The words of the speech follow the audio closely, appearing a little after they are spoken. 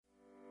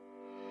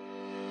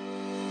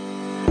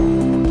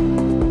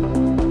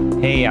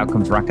Hey,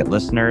 Outcomes Rocket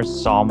listeners,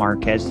 Saul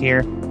Marquez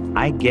here.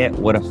 I get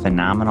what a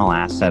phenomenal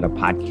asset a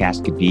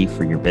podcast could be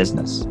for your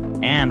business,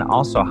 and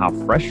also how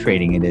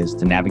frustrating it is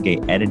to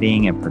navigate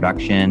editing and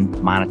production,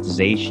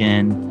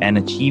 monetization, and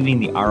achieving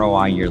the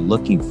ROI you're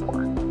looking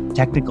for.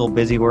 Technical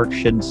busy work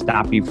shouldn't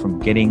stop you from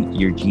getting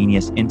your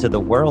genius into the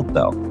world,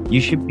 though.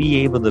 You should be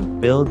able to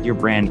build your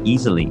brand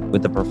easily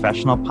with a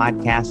professional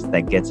podcast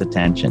that gets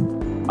attention.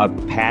 A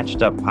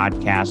patched up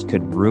podcast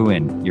could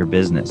ruin your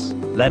business.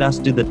 Let us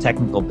do the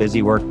technical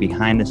busy work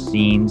behind the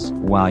scenes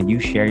while you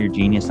share your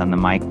genius on the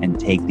mic and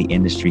take the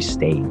industry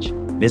stage.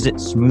 Visit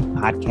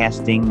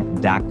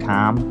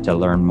smoothpodcasting.com to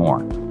learn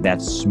more.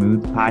 That's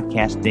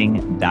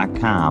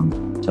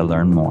smoothpodcasting.com to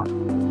learn more.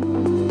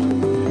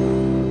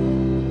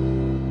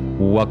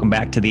 Welcome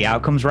back to the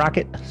Outcomes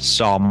Rocket.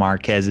 Saul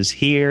Marquez is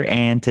here,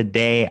 and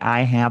today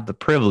I have the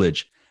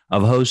privilege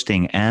of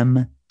hosting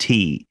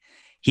MT.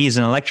 He's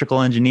an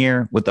electrical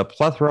engineer with a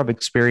plethora of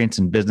experience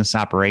in business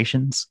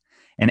operations,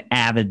 an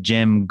avid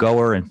gym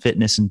goer and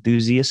fitness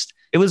enthusiast.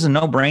 It was a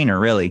no-brainer,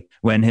 really,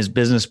 when his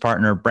business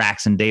partner,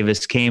 Braxton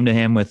Davis, came to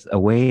him with a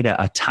way to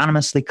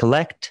autonomously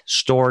collect,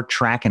 store,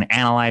 track, and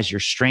analyze your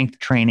strength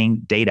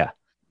training data.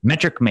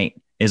 MetricMate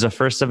is a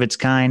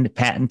first-of-its-kind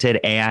patented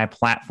AI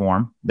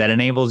platform that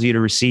enables you to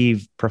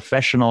receive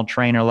professional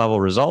trainer-level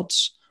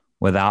results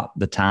without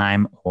the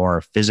time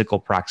or physical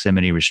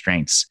proximity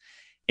restraints.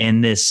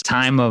 In this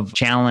time of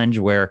challenge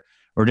where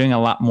we're doing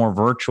a lot more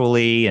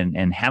virtually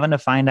and having to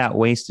find out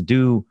ways to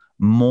do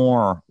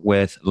more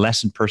with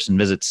less in-person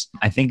visits,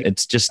 I think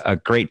it's just a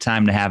great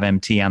time to have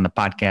MT on the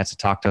podcast to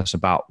talk to us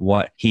about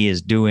what he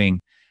is doing.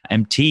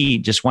 MT,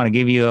 just want to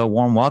give you a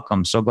warm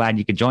welcome. So glad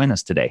you could join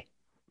us today.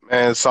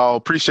 Man, Saul,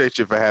 appreciate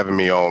you for having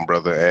me on,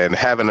 brother, and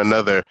having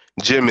another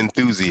gym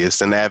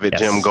enthusiast, an avid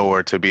gym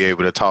goer to be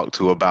able to talk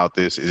to about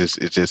this.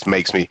 It just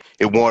makes me,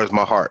 it warms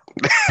my heart.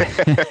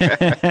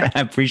 I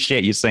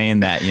appreciate you saying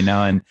that,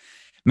 and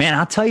man,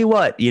 I'll tell you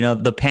what,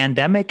 the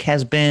pandemic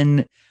has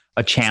been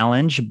a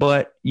challenge,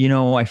 but,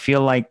 I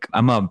feel like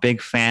I'm a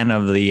big fan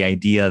of the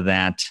idea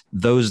that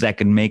those that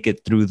can make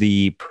it through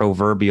the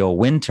proverbial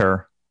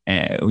winter,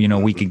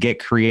 we could get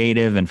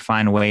creative and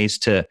find ways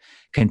to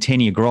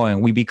continue growing.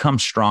 We become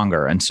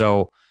stronger. And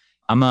so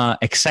I'm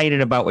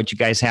excited about what you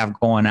guys have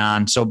going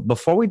on. So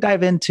before we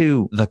dive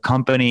into the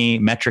company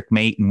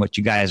MetricMate and what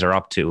you guys are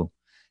up to,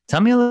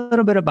 tell me a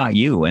little bit about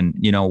you and,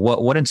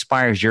 what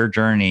inspires your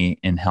journey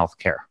in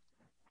healthcare?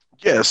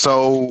 Yeah.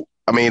 So,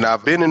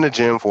 I've been in the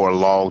gym for a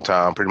long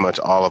time, pretty much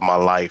all of my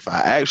life.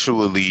 I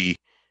actually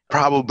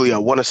I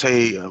want to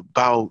say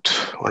about,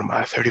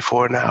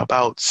 34 now?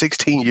 About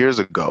 16 years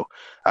ago,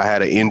 I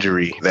had an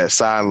injury that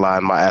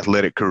sidelined my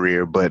athletic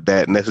career, but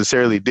that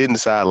necessarily didn't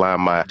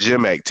sideline my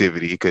gym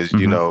activity because,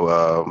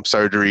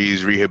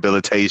 surgeries,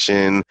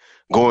 rehabilitation,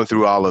 going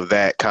through all of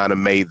that kind of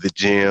made the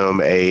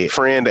gym a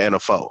friend and a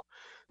foe,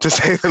 to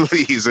say the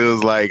least. It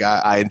was like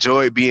I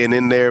enjoyed being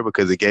in there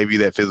because it gave you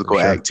that physical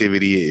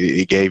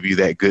activity. It gave you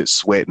that good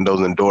sweat and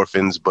those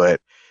endorphins, but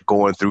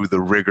going through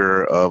the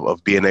rigor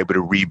of being able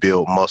to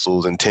rebuild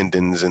muscles and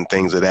tendons and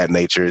things of that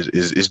nature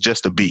is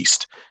just a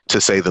beast,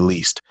 to say the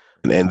least.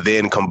 And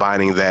then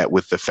combining that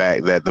with the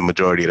fact that the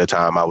majority of the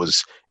time I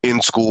was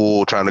in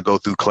school trying to go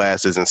through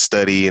classes and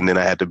study, and then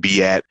I had to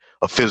be at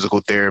a physical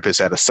therapist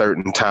at a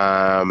certain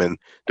time. And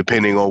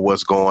depending on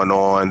what's going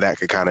on, that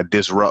could kind of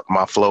disrupt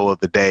my flow of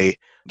the day.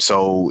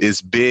 So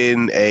it's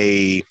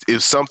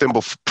something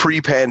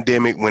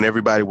pre-pandemic when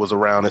everybody was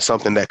around. It's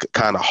something that could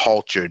kind of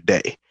halt your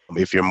day.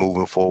 If you're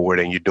moving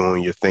forward and you're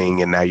doing your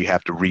thing and now you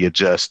have to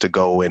readjust to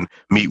go and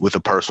meet with a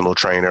personal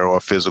trainer or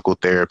a physical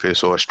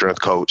therapist or a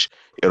strength coach,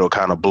 it'll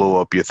kind of blow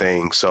up your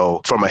thing.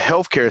 So from a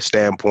healthcare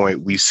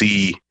standpoint, we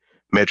see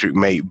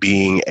MetricMate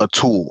being a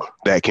tool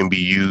that can be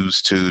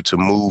used to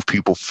move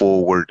people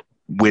forward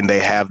when they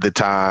have the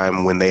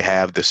time, when they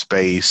have the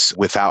space,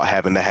 without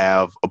having to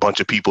have a bunch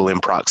of people in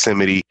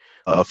proximity,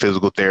 a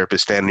physical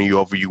therapist standing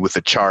over you with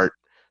a chart,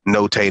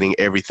 notating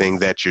everything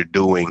that you're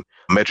doing.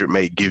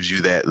 MetricMate gives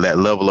you that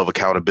level of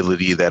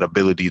accountability, that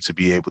ability to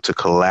be able to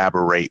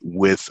collaborate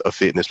with a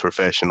fitness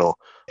professional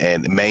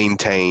and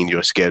maintain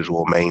your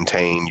schedule,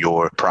 maintain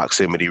your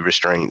proximity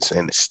restraints,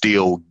 and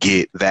still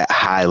get that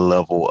high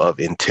level of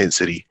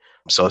intensity.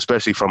 So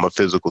especially from a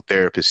physical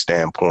therapist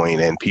standpoint,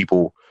 and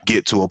people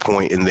get to a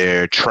point in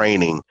their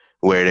training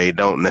where they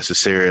don't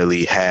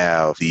necessarily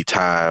have the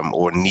time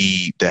or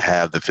need to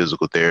have the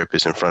physical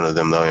therapist in front of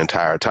them the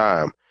entire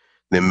time,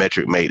 then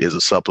MetricMate is a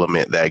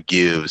supplement that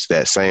gives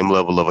that same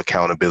level of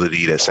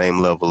accountability, that same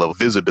level of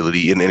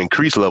visibility, and an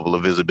increased level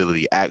of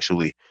visibility,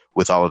 actually,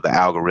 with all of the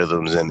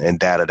algorithms and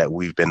data that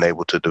we've been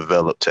able to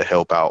develop to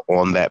help out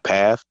on that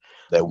path,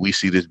 that we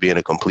see this being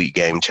a complete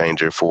game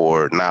changer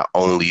for not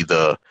only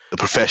the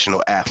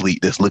professional athlete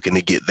that's looking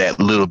to get that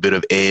little bit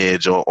of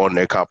edge on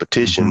their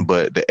competition,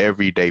 but the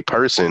everyday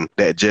person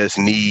that just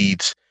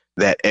needs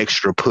that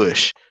extra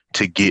push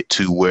to get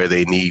to where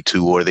they need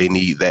to, or they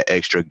need that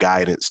extra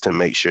guidance to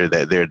make sure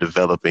that they're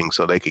developing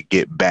so they could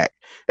get back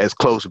as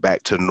close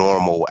back to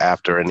normal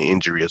after an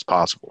injury as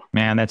possible.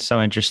 Man, that's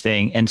so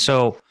interesting. And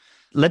so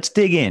let's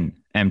dig in.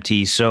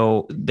 MT.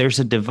 So there's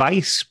a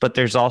device, but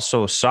there's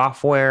also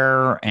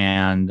software.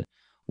 And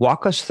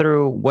walk us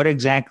through what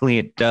exactly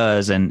it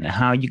does and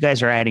how you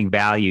guys are adding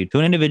value to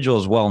an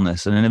individual's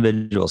wellness and an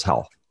individual's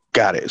health.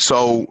 Got it.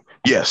 So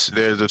yes,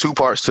 there's the two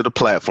parts to the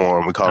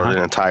platform. We call it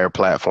an entire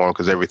platform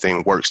because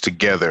everything works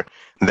together.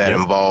 That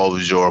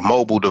involves your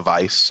mobile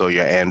device, so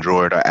your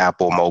Android or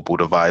Apple mobile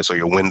device or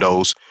your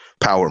Windows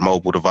powered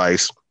mobile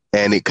device,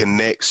 and it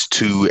connects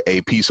to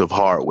a piece of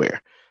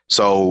hardware.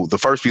 So the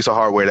first piece of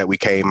hardware that we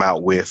came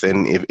out with,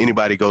 and if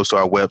anybody goes to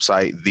our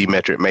website,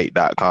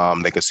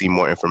 themetricmate.com, they can see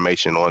more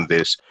information on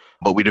this,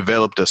 but we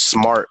developed a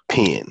smart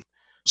pen.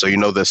 So, you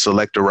know, the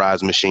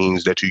selectorized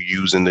machines that you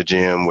use in the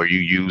gym where you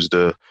use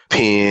the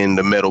pen,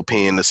 the metal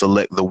pen to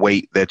select the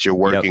weight that you're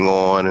working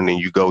on, and then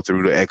you go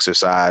through the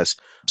exercise.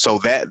 So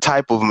that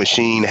type of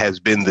machine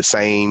has been the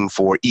same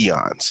for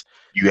eons.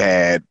 You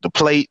had the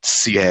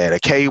plates, you had a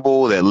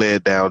cable that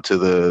led down to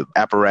the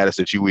apparatus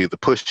that you were either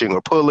pushing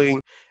or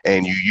pulling,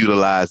 and you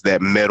utilized that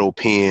metal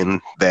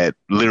pen that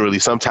literally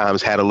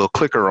sometimes had a little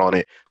clicker on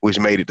it, which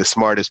made it the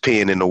smartest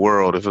pen in the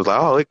world. If it was like,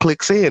 oh, it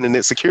clicks in and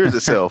it secures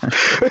itself.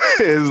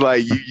 It's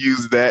like you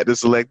use that to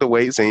select the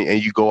weights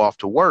and you go off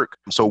to work.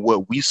 So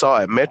what we saw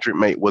at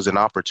MetricMate was an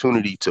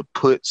opportunity to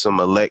put some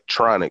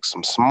electronics,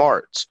 some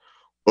smarts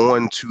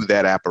onto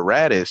that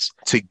apparatus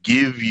to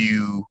give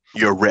you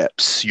your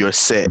reps, your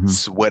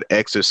sets, what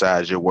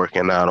exercise you're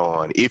working out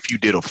on. If you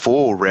did a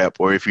full rep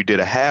or if you did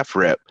a half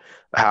rep,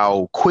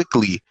 how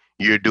quickly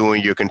you're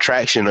doing your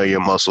contraction of your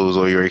muscles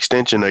or your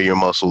extension of your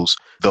muscles,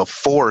 the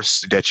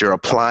force that you're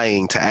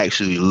applying to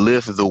actually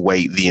lift the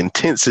weight, the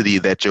intensity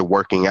that you're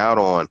working out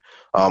on.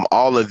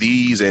 All of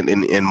these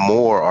and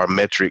more are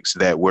metrics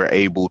that we're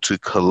able to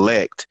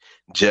collect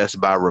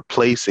just by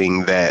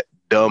replacing that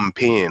dumb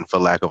pen, for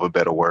lack of a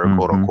better word,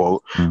 quote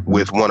unquote,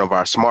 with one of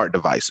our smart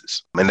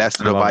devices. And that's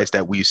the device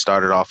that we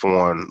started off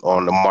on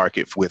the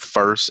market with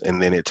first.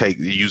 And then it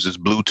uses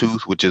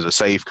Bluetooth, which is a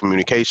safe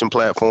communication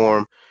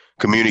platform,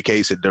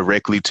 communicates it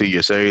directly to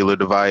your cellular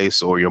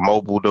device or your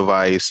mobile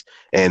device.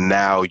 And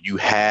now you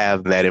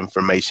have that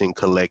information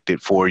collected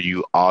for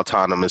you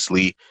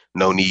autonomously.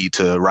 No need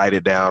to write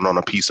it down on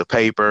a piece of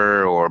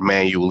paper or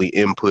manually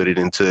input it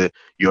into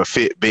your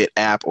Fitbit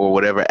app or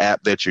whatever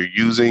app that you're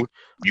using.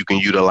 You can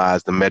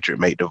utilize the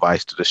MetricMate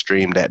device to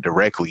stream that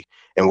directly.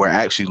 And we're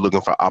actually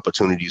looking for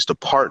opportunities to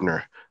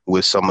partner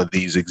with some of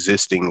these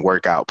existing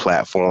workout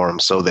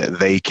platforms so that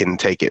they can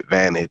take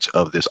advantage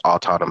of this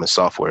autonomous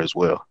software as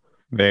well.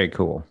 Very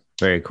cool.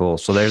 Very cool.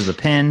 So there's the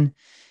pin.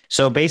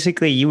 So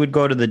basically you would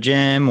go to the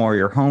gym or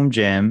your home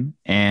gym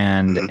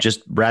and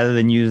just rather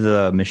than use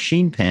the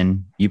machine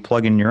pin, you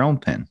plug in your own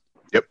pin.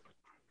 Yep.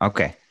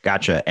 Okay.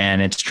 Gotcha.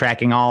 And it's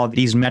tracking all of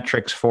these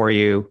metrics for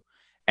you.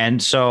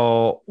 And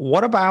so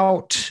what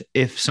about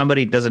if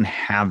somebody doesn't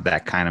have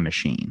that kind of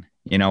machine?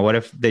 You know, what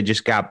if they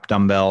just got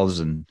dumbbells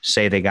and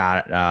say they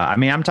got,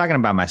 I'm talking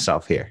about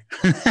myself here.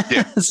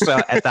 Yeah.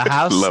 So at the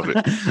house, Love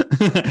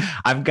it.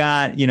 I've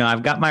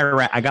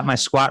got my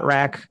squat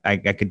rack. I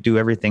could do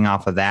everything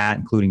off of that,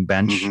 including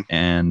bench.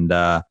 And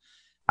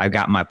I've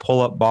got my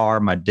pull-up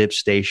bar, my dip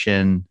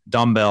station,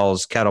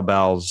 dumbbells,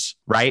 kettlebells,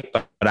 right?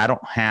 But I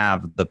don't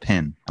have the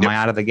pin. Am I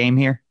out of the game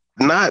here?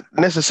 Not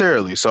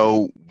necessarily.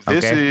 So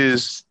this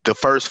is the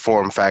first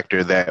form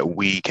factor that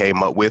we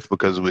came up with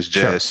because it was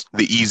just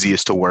the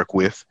easiest to work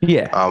with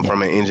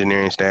from an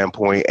engineering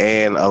standpoint.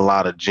 And a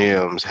lot of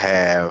gyms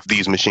have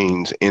these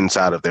machines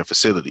inside of their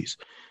facilities.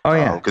 Oh,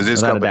 yeah. Because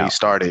this company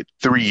started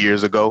 3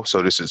 years ago.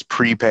 So this is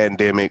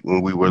pre-pandemic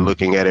when we were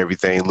looking at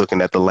everything,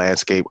 looking at the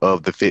landscape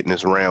of the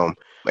fitness realm.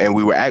 And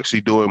we were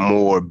actually doing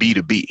more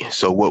B2B.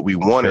 So what we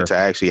wanted to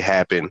actually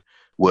happen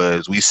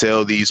was we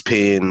sell these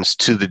pins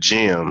to the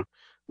gym.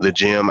 The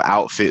gym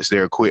outfits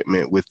their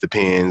equipment with the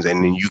pins,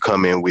 and then you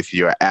come in with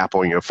your app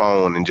on your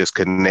phone and just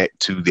connect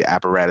to the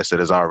apparatus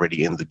that is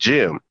already in the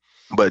gym.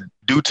 But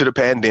due to the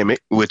pandemic,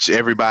 which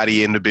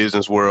everybody in the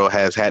business world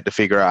has had to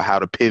figure out how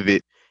to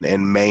pivot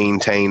and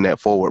maintain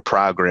that forward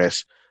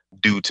progress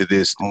due to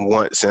this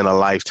once in a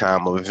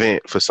lifetime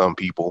event for some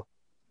people,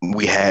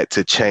 we had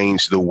to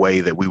change the way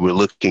that we were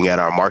looking at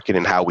our market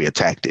and how we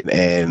attacked it.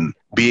 And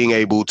being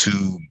able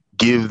to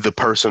give the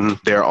person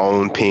their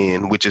own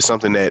pin, which is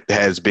something that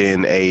has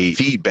been a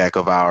feedback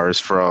of ours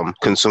from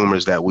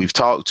consumers that we've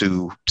talked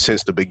to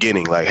since the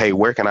beginning. Like, hey,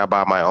 where can I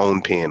buy my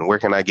own pin? Where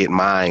can I get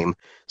mine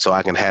so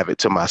I can have it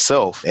to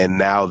myself? And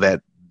now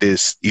that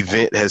this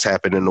event has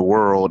happened in the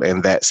world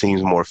and that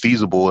seems more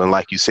feasible, and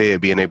like you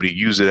said, being able to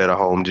use it at a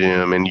home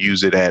gym and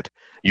use it at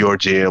your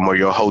gym or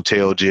your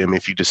hotel gym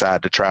if you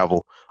decide to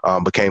travel,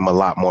 became a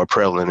lot more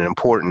prevalent and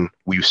important.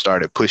 We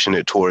started pushing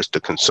it towards the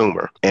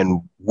consumer.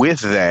 And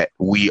with that,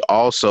 we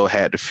also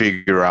had to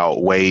figure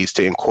out ways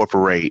to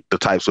incorporate the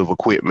types of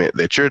equipment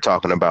that you're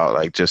talking about,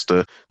 like just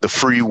the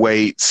free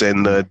weights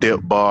and the dip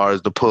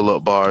bars, the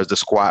pull-up bars, the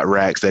squat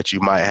racks that you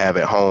might have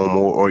at home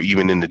or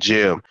even in the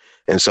gym.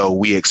 And so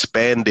we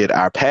expanded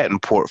our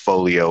patent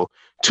portfolio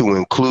to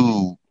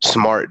include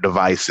smart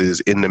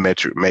devices in the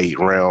MetricMate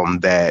realm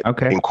that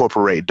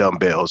incorporate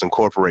dumbbells,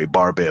 incorporate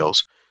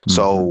barbells.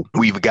 So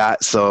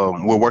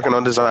we're working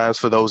on designs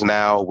for those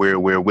now.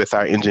 We're with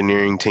our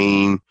engineering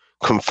team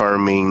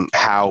confirming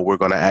how we're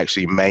going to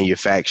actually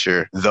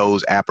manufacture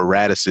those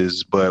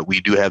apparatuses, but we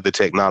do have the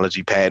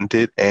technology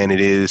patented and it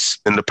is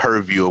in the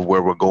purview of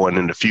where we're going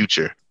in the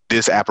future.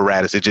 This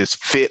apparatus, it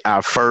just fit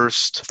our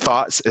first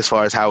thoughts as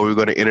far as how we were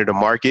going to enter the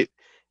market.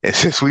 And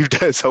since we've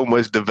done so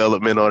much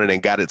development on it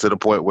and got it to the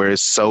point where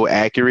it's so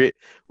accurate,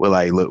 we're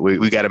like, look,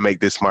 we got to make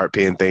this smart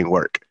pen thing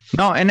work.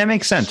 No, and that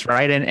makes sense,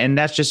 right? And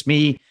that's just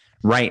me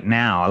right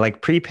now.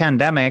 Like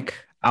pre-pandemic,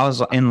 I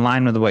was in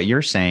line with what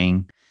you're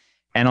saying.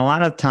 And a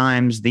lot of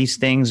times these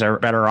things are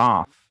better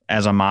off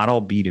as a model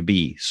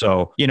B2B.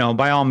 So,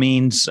 by all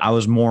means,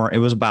 it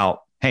was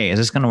about, hey, is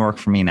this going to work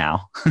for me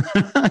now?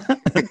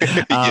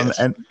 Yes.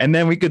 And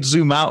then we could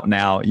zoom out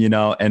now,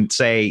 and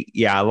say,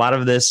 yeah, a lot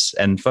of this,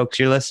 and folks,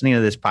 you're listening to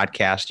this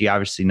podcast, you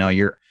obviously know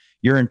you're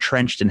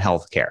entrenched in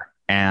healthcare.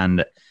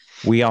 And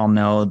we all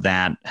know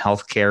that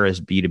healthcare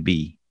is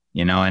B2B.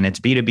 And it's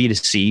B2B to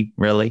C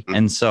really.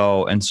 And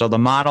so the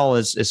model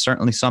is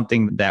certainly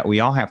something that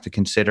we all have to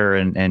consider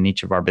in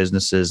each of our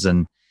businesses.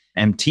 And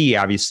MT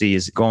obviously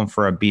is going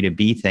for a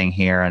B2B thing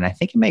here. And I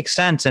think it makes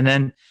sense. And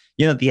then,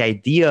 the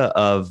idea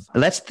of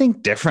let's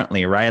think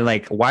differently, right?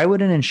 Like why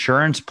would an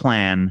insurance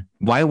plan,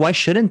 why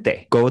shouldn't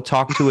they go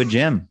talk to a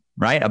gym,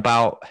 right?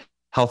 About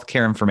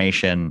healthcare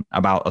information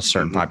about a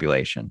certain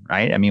population,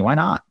 right? I mean, why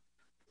not?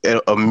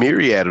 A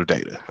myriad of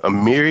data, a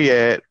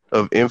myriad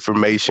of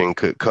information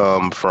could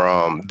come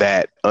from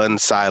that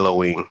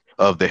unsiloing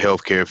of the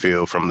healthcare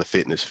field from the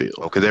fitness field,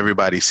 because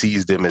everybody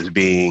sees them as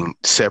being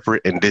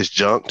separate and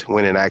disjunct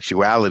when in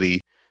actuality,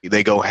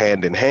 they go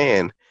hand in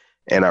hand.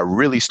 And I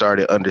really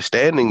started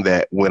understanding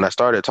that when I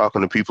started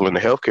talking to people in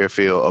the healthcare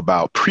field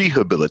about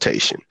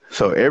prehabilitation.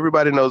 So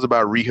everybody knows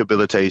about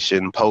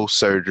rehabilitation,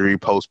 post-surgery,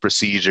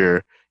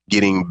 post-procedure,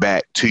 getting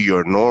back to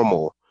your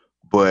normal.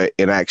 But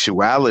in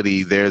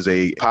actuality, there's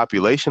a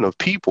population of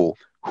people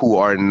who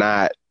are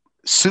not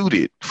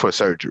suited for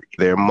surgery.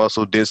 Their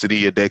muscle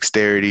density or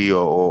dexterity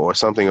or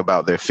something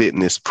about their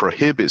fitness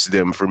prohibits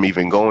them from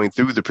even going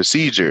through the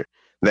procedure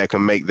that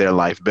can make their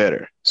life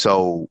better.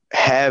 So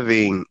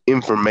having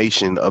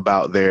information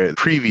about their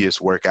previous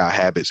workout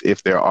habits,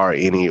 if there are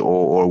any,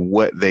 or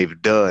what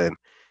they've done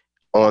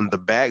on the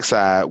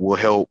backside will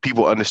help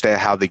people understand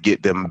how to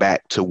get them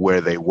back to where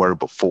they were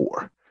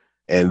before.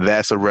 And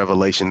that's a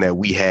revelation that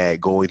we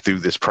had going through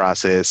this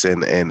process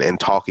and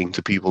talking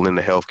to people in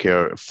the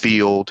healthcare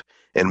field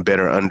and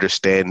better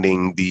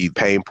understanding the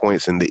pain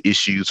points and the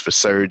issues for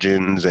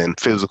surgeons and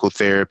physical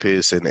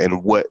therapists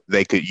and what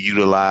they could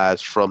utilize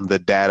from the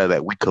data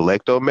that we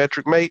collect on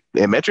MetricMate.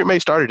 And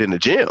MetricMate started in the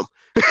gym.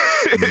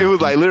 It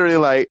was like literally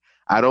like,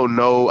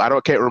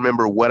 can't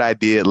remember what I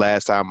did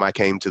last time I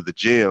came to the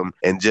gym.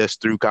 And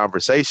just through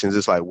conversations,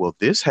 it's like, well,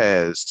 this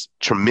has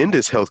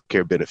tremendous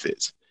healthcare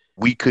benefits.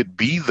 We could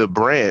be the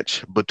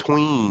branch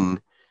between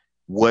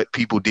what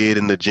people did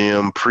in the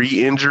gym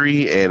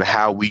pre-injury and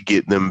how we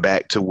get them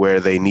back to where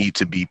they need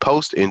to be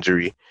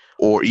post-injury,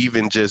 or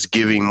even just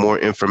giving more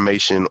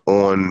information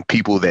on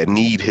people that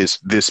need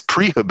this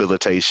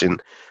prehabilitation,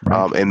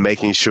 and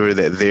making sure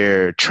that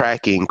they're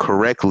tracking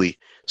correctly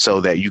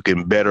so that you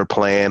can better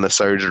plan a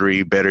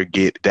surgery, better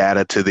get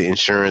data to the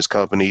insurance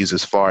companies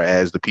as far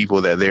as the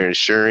people that they're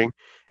insuring,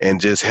 and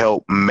just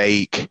help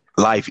make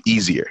life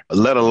easier,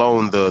 let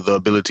alone the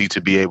ability to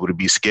be able to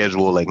be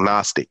schedule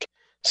agnostic.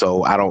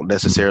 So I don't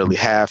necessarily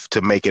have to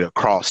make it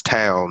across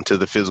town to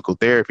the physical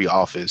therapy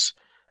office.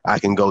 I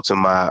can go to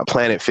my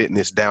Planet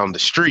Fitness down the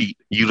street,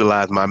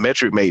 utilize my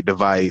MetricMate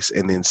device,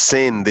 and then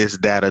send this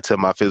data to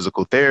my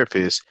physical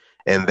therapist,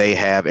 and they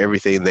have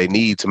everything they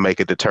need to make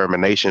a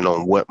determination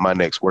on what my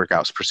next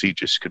workouts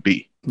procedures could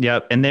be.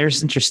 Yep. And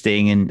there's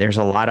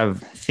a lot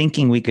of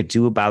thinking we could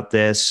do about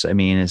this. I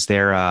mean, is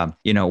there a,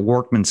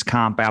 workman's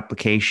comp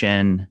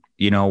application,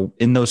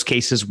 in those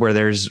cases where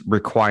there's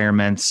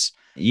requirements,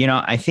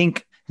 I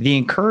think the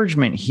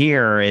encouragement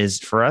here is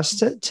for us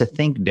to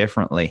think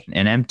differently.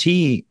 And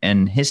MT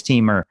and his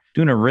team are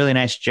doing a really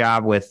nice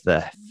job with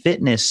the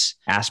fitness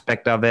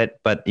aspect of it.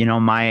 But,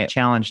 my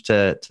challenge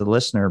to the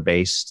listener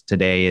base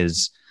today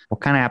is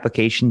what kind of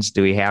applications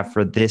do we have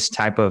for this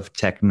type of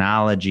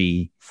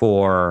technology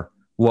for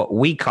what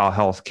we call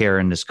healthcare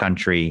in this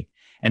country?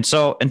 And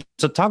so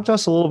talk to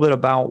us a little bit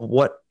about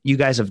what you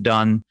guys have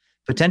done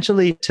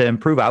potentially to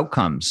improve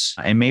outcomes.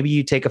 And maybe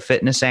you take a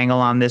fitness angle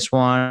on this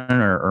one,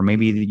 or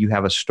maybe you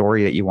have a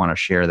story that you want to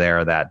share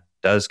there that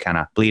does kind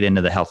of bleed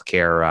into the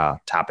healthcare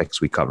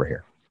topics we cover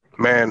here.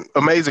 Man,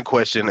 amazing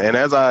question. And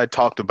as I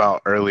talked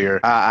about earlier,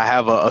 I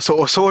have a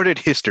sordid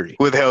history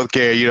with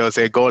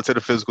healthcare, going to the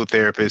physical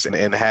therapist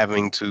and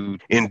having to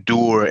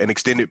endure an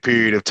extended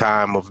period of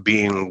time of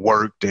being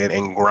worked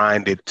and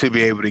grinded to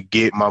be able to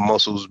get my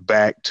muscles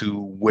back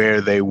to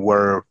where they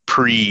were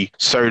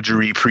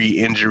pre-surgery,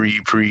 pre-injury,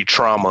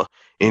 pre-trauma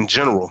in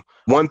general.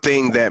 One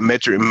thing that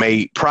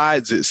MetricMate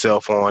prides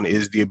itself on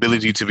is the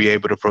ability to be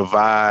able to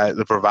provide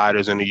the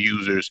providers and the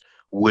users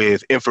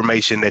with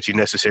information that you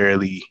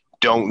necessarily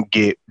don't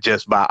get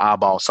just by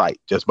eyeball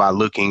sight, just by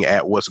looking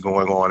at what's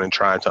going on and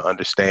trying to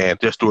understand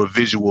just through a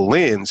visual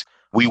lens.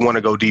 We want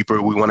to go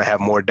deeper. We want to have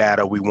more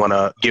data. We want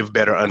to give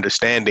better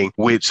understanding,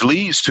 which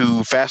leads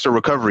to faster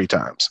recovery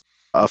times,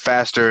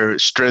 faster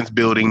strength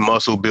building,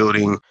 muscle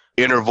building.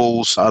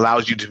 Intervals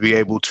allows you to be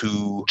able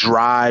to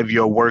drive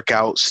your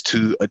workouts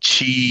to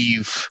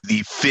achieve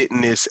the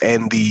fitness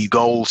and the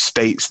goal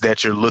states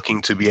that you're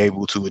looking to be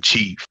able to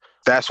achieve.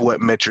 That's what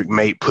Metric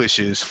Mate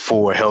pushes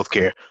for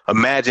healthcare.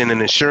 Imagine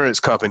an insurance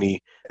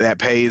company that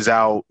pays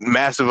out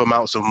massive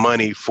amounts of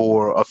money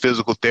for a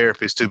physical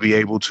therapist to be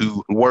able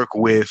to work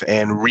with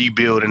and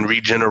rebuild and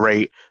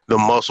regenerate the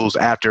muscles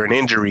after an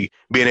injury,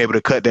 being able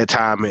to cut that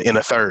time in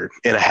a third,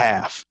 in a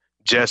half,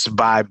 just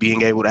by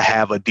being able to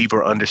have a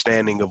deeper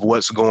understanding of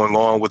what's going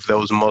on with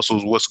those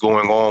muscles, what's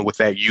going on with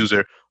that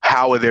user,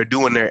 how are they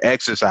doing their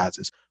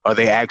exercises? Are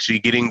they actually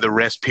getting the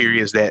rest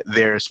periods that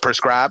they're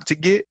prescribed to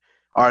get?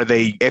 Are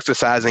they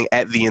exercising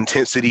at the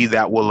intensity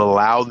that will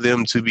allow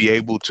them to be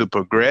able to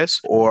progress?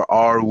 Or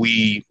are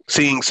we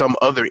seeing some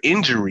other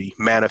injury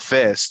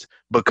manifest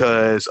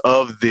because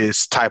of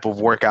this type of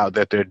workout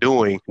that they're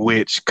doing,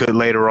 which could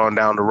later on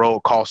down the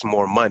road cost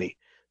more money?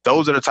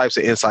 Those are the types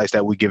of insights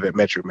that we give at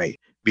Metric Mate.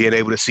 Being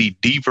able to see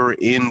deeper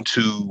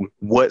into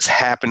what's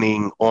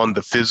happening on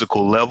the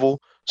physical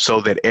level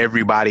so that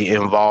everybody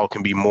involved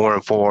can be more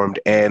informed.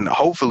 And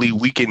hopefully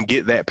we can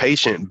get that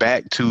patient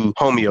back to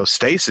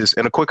homeostasis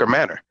in a quicker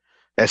manner.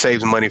 That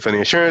saves money for the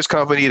insurance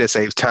company, that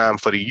saves time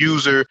for the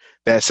user,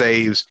 that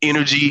saves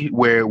energy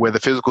where the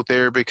physical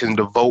therapist can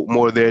devote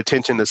more of their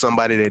attention to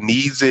somebody that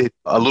needs it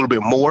a little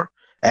bit more.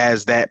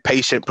 As that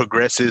patient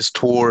progresses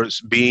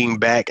towards being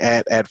back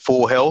at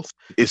full health,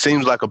 it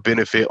seems like a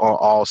benefit on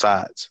all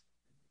sides.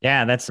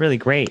 Yeah, that's really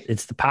great.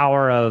 It's the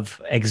power of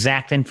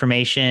exact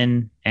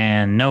information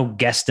and no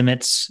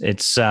guesstimates.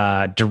 It's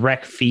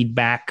direct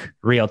feedback,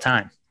 real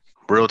time.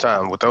 Real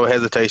time, without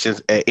hesitations,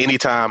 at any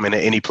time and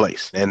at any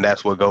place. And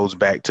that's what goes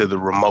back to the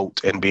remote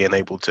and being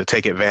able to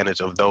take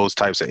advantage of those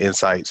types of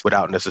insights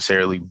without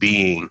necessarily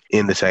being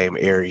in the same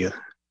area.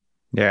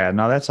 Yeah,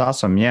 no, that's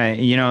awesome. Yeah,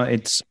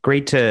 it's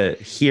great to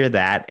hear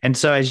that. And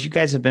so as you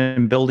guys have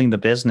been building the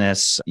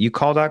business, you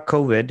called out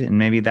COVID, and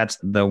maybe that's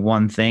the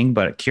one thing,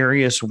 but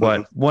curious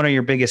what one of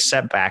your biggest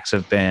setbacks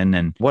have been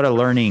and what a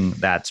learning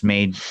that's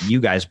made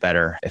you guys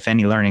better, if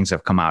any learnings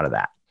have come out of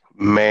that.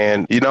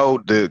 Man,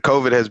 the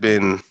COVID has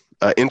been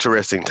an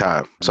interesting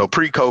time. So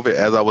pre-COVID,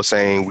 as I was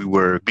saying, we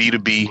were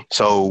B2B.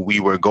 So we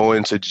were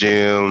going to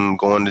gym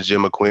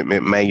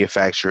equipment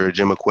manufacturer,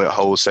 gym equipment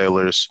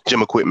wholesalers,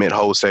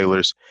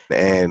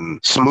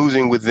 and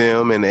smoozing with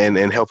them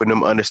and helping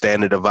them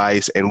understand the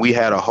device. And we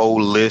had a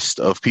whole list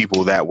of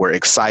people that were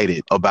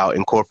excited about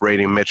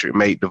incorporating Metric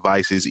Mate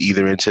devices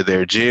either into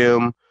their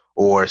gym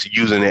or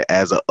using it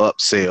as an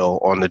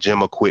upsell on the gym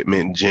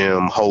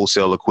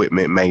wholesale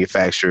equipment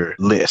manufacturer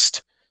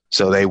list.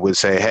 So they would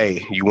say,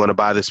 hey, you want to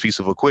buy this piece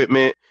of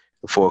equipment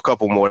for a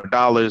couple more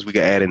dollars? We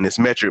can add in this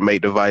Metric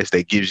Mate device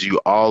that gives you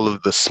all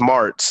of the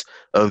smarts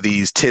of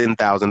these $10,000,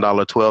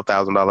 $12,000,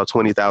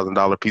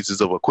 $20,000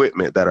 pieces of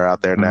equipment that are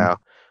out there now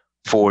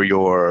for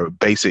your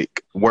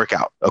basic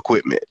workout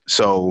equipment.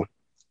 So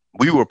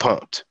we were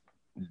pumped.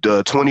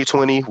 The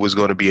 2020 was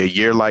going to be a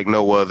year like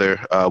no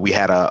other. We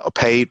had a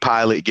paid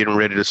pilot getting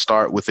ready to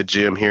start with a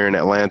gym here in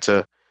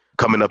Atlanta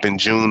coming up in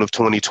June of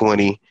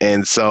 2020.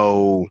 And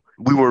so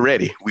we were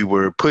ready. We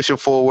were pushing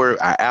forward.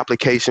 Our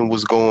application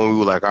was going. We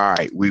were like, all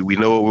right, we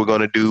know what we're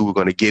going to do. We're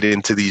going to get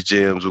into these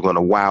gyms. We're going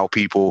to wow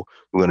people.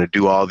 We're going to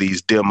do all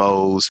these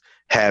demos,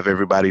 have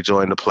everybody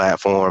join the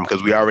platform,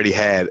 because we already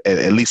had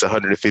at least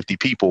 150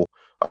 people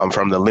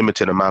from the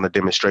limited amount of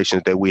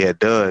demonstrations that we had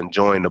done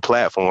join the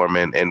platform,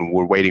 and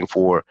we're waiting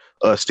for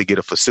us to get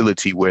a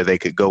facility where they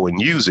could go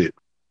and use it.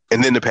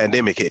 And then the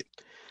pandemic hit.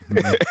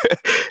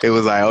 It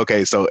was like,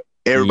 okay, so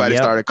everybody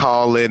started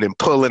calling and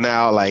pulling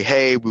out like,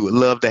 hey, we would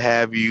love to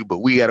have you, but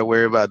we got to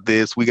worry about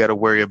this. We got to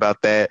worry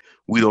about that.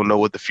 We don't know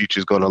what the future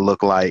is going to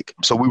look like.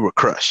 So we were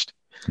crushed.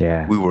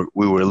 Yeah, we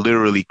were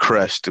literally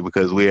crushed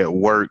because we had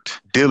worked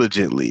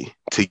diligently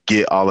to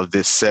get all of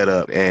this set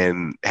up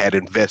and had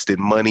invested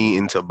money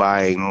into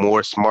buying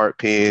more smart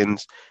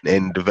pens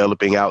and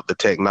developing out the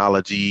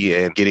technology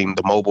and getting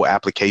the mobile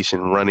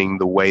application running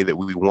the way that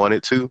we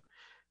wanted to.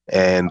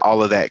 And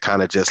all of that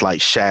kind of just like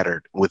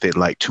shattered within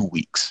like 2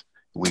 weeks.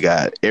 We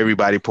got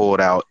everybody pulled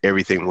out.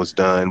 Everything was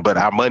done, but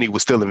our money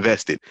was still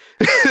invested.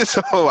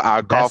 So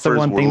our coffers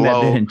were low. That's the one thing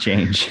that didn't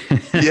change.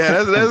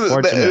 Yeah,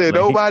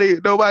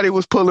 nobody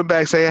was pulling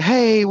back saying,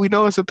 hey, we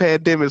know it's a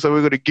pandemic, so we're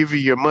going to give you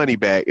your money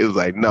back. It was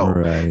like, no,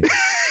 right.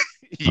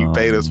 You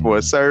paid us for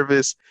a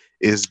service.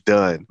 It's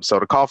done. So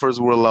the coffers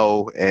were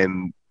low,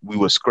 and we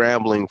were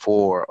scrambling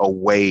for a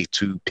way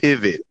to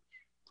pivot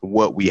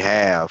what we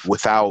have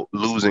without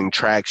losing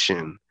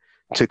traction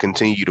to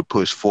continue to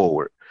push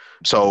forward.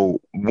 So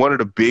one of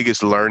the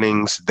biggest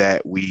learnings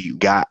that we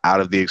got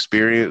out of the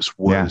experience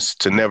was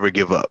to never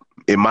give up.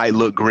 It might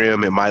look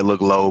grim, it might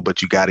look low,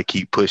 but you got to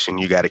keep pushing.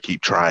 You got to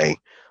keep trying.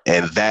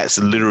 And that's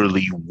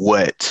literally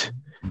what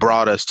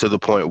brought us to the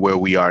point where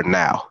we are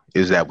now,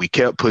 is that we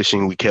kept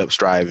pushing, we kept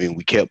striving,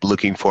 we kept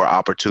looking for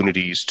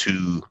opportunities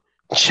to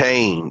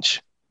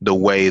change the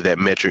way that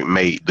Metric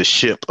Mate, the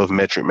ship of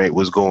Metric Mate,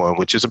 was going,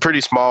 which is a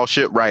pretty small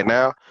ship right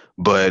now,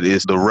 but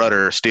it's the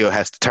rudder still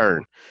has to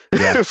turn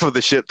for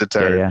the ship to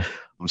turn. Yeah.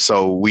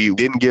 So we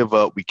didn't give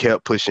up. We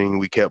kept pushing.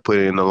 We kept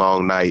putting in the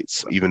long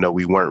nights, even though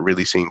we weren't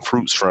really seeing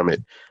fruits from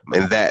it.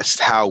 And that's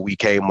how we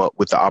came up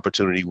with the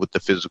opportunity with the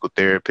physical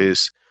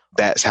therapist.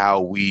 That's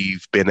how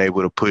we've been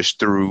able to push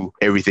through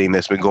everything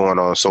that's been going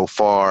on so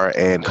far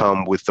and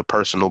come with the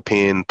personal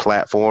pen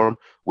platform,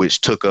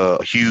 which took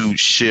a huge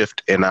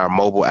shift in our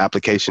mobile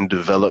application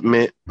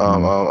development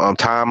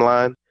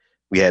timeline.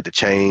 We had to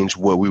change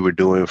what we were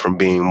doing from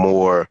being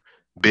more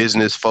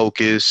business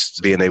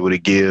focused, being able to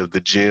give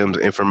the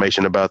gyms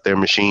information about their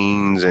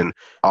machines and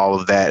all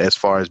of that as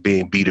far as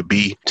being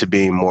B2B to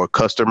being more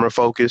customer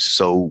focused.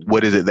 So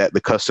what is it that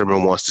the customer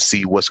wants to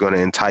see? What's going to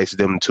entice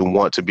them to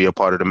want to be a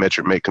part of the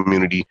Metric Mate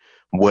community?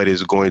 What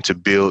is going to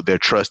build their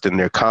trust and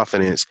their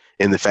confidence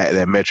in the fact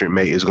that Metric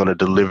Mate is going to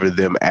deliver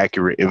them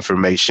accurate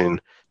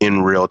information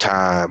in real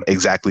time,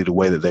 exactly the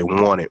way that they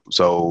want it.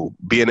 So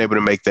being able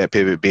to make that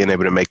pivot, being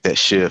able to make that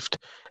shift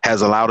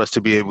has allowed us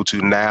to be able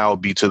to now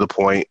be to the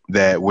point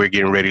that we're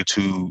getting ready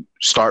to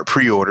start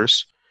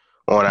pre-orders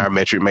on our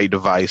Metric Mate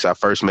device, our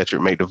first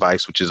Metric Mate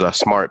device, which is our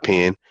smart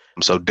pen.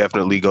 So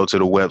definitely go to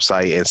the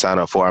website and sign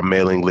up for our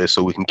mailing list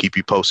so we can keep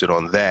you posted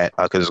on that,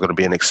 because it's going to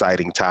be an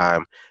exciting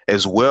time,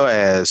 as well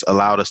as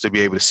allowed us to be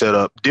able to set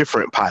up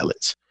different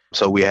pilots.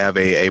 So we have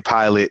a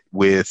pilot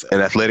with an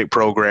athletic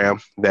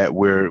program that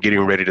we're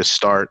getting ready to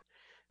start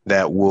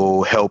that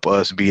will help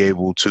us be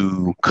able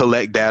to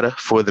collect data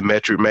for the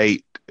Metric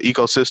Mate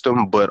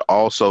ecosystem, but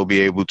also be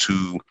able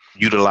to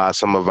utilize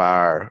some of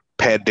our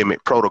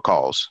pandemic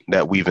protocols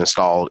that we've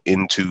installed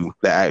into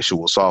the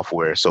actual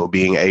software. So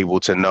being able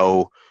to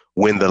know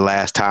when the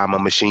last time a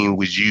machine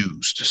was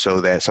used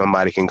so that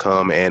somebody can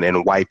come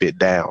and wipe it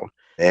down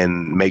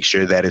and make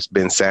sure that it's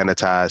been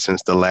sanitized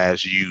since the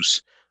last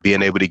use,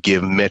 being able to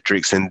give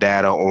metrics and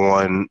data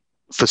on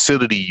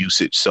facility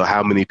usage. So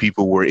how many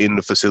people were in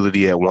the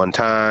facility at one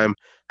time,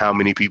 how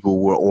many people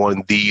were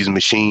on these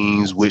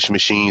machines, which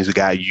machines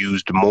got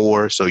used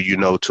more, so you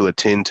know to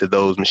attend to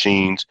those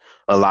machines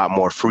a lot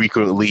more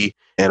frequently,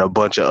 and a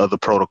bunch of other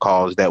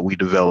protocols that we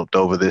developed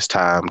over this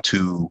time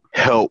to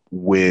help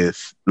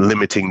with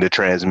limiting the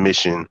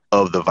transmission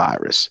of the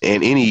virus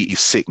and any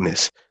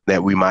sickness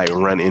that we might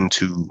run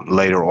into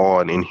later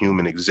on in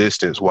human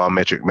existence while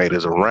Metric Mate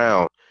is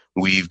around.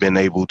 We've been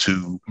able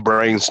to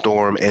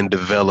brainstorm and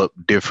develop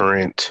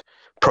different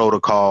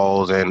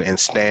protocols and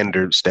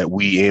standards that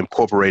we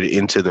incorporated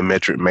into the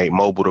Metric Mate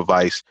mobile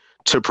device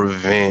to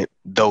prevent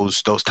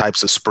those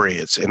types of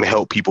spreads and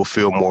help people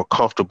feel more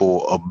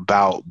comfortable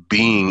about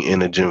being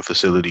in a gym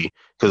facility,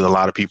 because a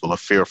lot of people are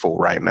fearful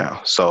right now.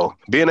 So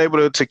being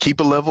able to keep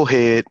a level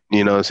head,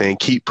 you know what I'm saying,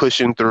 keep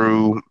pushing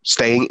through,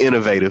 staying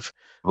innovative,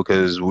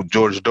 because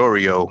George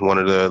Dorio, one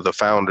of the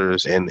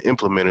founders and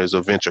implementers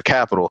of venture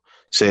capital,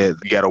 said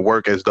you got to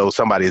work as though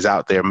somebody's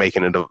out there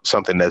making it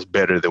something that's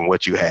better than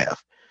what you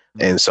have.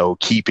 And so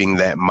keeping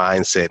that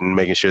mindset and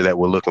making sure that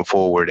we're looking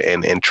forward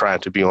and trying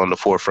to be on the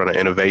forefront of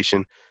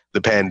innovation. The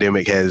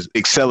pandemic has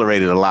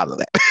accelerated a lot of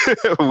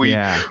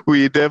that.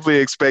 We definitely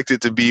expected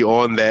to be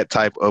on that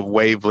type of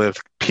wavelength,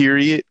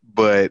 period.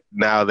 But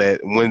now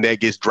that when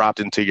that gets dropped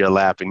into your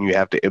lap and you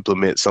have to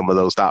implement some of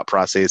those thought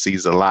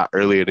processes a lot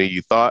earlier than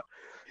you thought,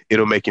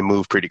 it'll make you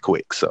move pretty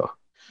quick. So,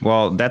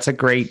 well, that's a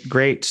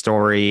great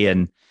story,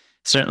 and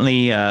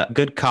certainly a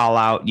good call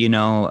out. You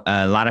know,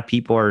 a lot of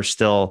people are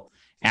still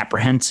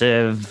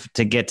apprehensive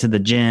to get to the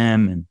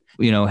gym, and,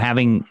 you know,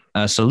 having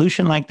a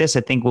solution like this,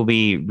 I think, will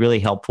be really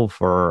helpful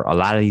for a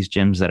lot of these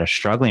gyms that are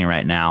struggling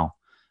right now.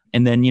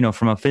 And then, you know,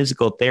 from a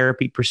physical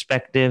therapy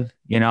perspective,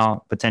 you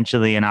know,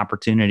 potentially an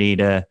opportunity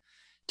to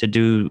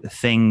do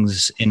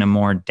things in a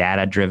more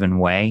data-driven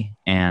way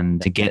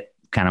and to get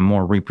kind of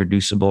more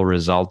reproducible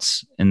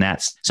results. And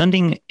that's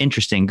something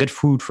interesting, good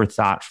food for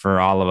thought for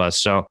all of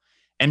us. So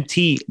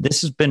MT,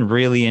 this has been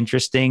really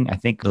interesting. I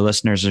think the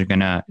listeners are going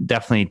to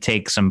definitely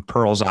take some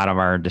pearls out of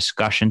our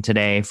discussion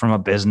today, from a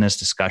business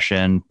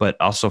discussion, but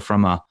also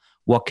from a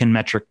what can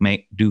Metric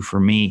Mate do for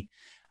me?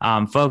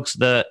 Folks,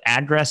 the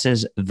address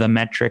is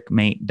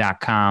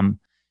themetricmate.com.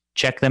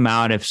 Check them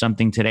out if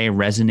something today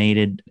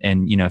resonated,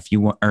 and, you know, if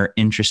you are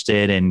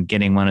interested in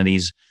getting one of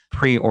these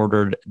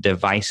pre-ordered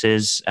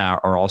devices,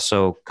 or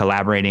also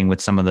collaborating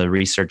with some of the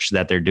research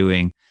that they're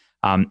doing.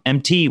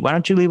 MT, why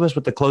don't you leave us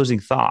with the closing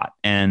thought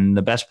and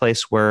the best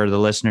place where the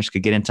listeners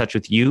could get in touch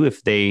with you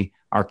if they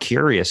are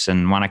curious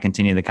and want to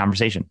continue the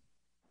conversation?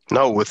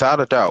 No,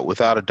 without a doubt.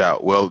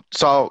 Well,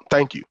 Saul,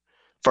 thank you.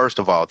 First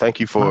of all, thank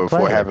you for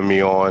having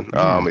me on.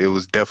 Yeah. It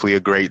was definitely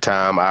a great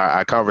time.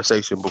 Our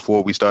conversation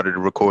before we started the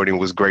recording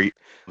was great.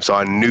 So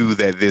I knew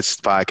that this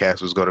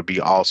podcast was going to be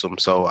awesome.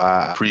 So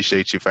I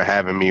appreciate you for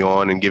having me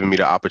on and giving me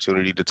the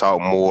opportunity to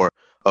talk more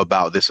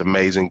about this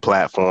amazing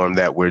platform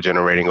that we're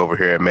generating over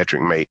here at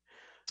Metric Mate.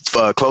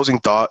 Closing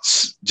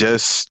thoughts,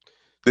 this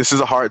is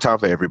a hard time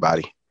for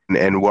everybody.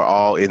 and we're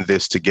all in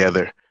this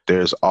together.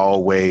 There's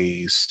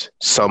always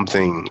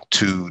something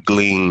to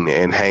glean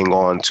and hang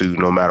on to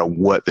no matter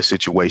what the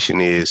situation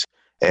is,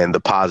 and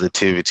the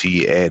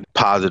positivity and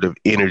positive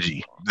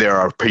energy. There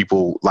are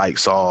people like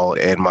Saul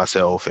and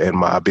myself and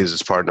my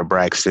business partner,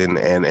 Braxton,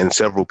 and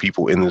several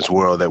people in this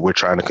world that we're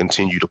trying to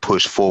continue to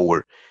push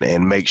forward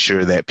and make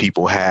sure that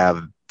people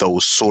have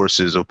those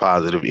sources of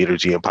positive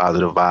energy and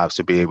positive vibes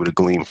to be able to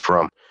glean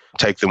from.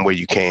 Take them where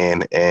you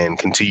can and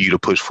continue to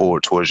push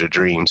forward towards your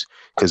dreams,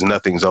 because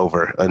nothing's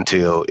over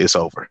until it's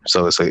over.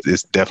 So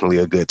it's definitely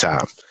a good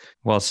time.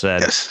 Well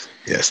said.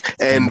 Yes.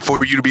 And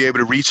for you to be able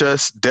to reach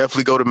us,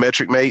 definitely go to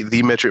MetricMate,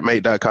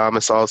 themetricmate.com,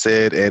 as Saul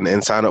said,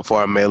 and sign up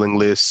for our mailing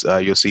list.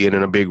 You'll see it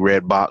in a big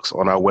red box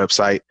on our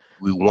website.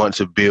 We want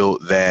to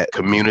build that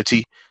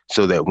community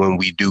so that when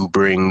we do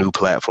bring new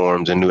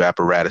platforms and new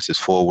apparatuses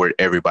forward,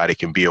 everybody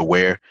can be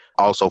aware.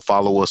 Also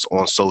follow us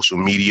on social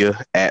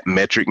media at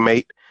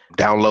MetricMate.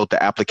 Download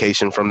the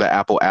application from the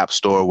Apple App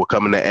Store. We're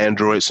coming to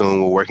Android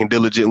soon. We're working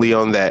diligently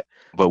on that,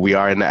 but we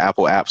are in the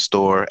Apple App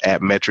Store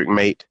at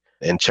MetricMate,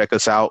 and check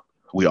us out.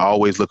 We're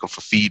always looking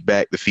for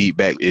feedback. The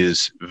feedback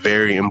is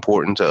very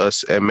important to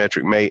us at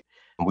MetricMate.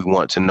 We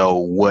want to know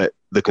what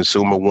the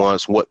consumer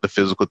wants, what the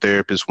physical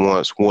therapist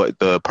wants, what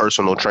the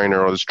personal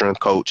trainer or the strength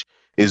coach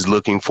is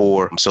looking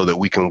for, so that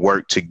we can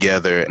work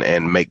together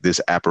and make this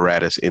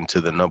apparatus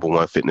into the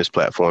 #1 fitness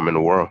platform in the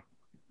world.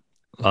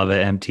 Love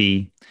it,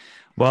 MT.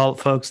 Well,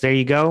 folks, there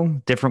you go.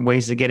 Different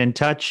ways to get in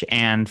touch.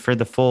 And for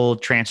the full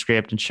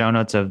transcript and show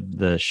notes of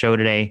the show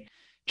today,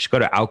 just go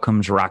to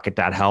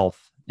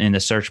outcomesrocket.health. In the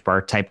search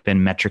bar, type in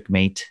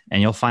MetricMate,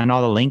 and you'll find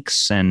all the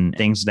links and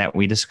things that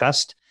we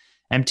discussed.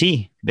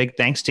 MT, big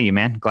thanks to you,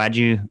 man. Glad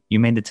you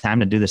made the time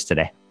to do this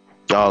today.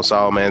 Oh,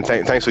 Saul, man.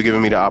 Thanks for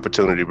giving me the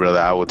opportunity, brother.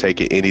 I will take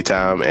it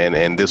anytime.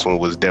 And this one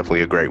was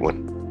definitely a great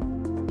one.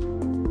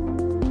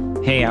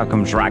 Hey,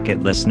 Outcomes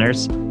Rocket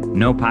listeners.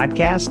 No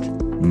podcast?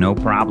 No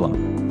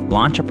problem.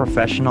 Launch a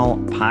professional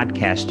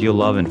podcast you'll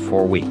love in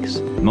 4 weeks.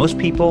 Most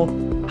people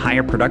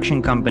hire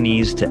production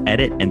companies to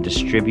edit and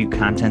distribute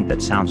content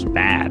that sounds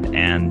bad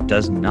and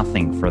does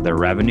nothing for their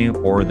revenue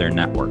or their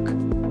network.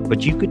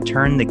 But you could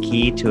turn the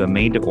key to a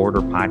made-to-order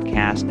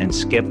podcast and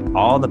skip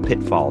all the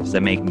pitfalls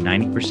that make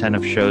 90%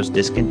 of shows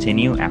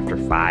discontinue after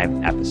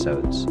 5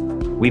 episodes.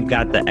 We've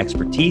got the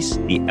expertise,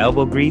 the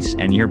elbow grease,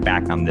 and you're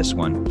back on this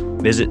one.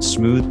 Visit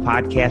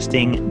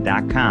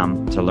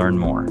smoothpodcasting.com to learn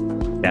more.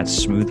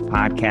 That's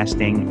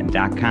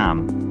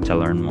smoothpodcasting.com to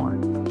learn more.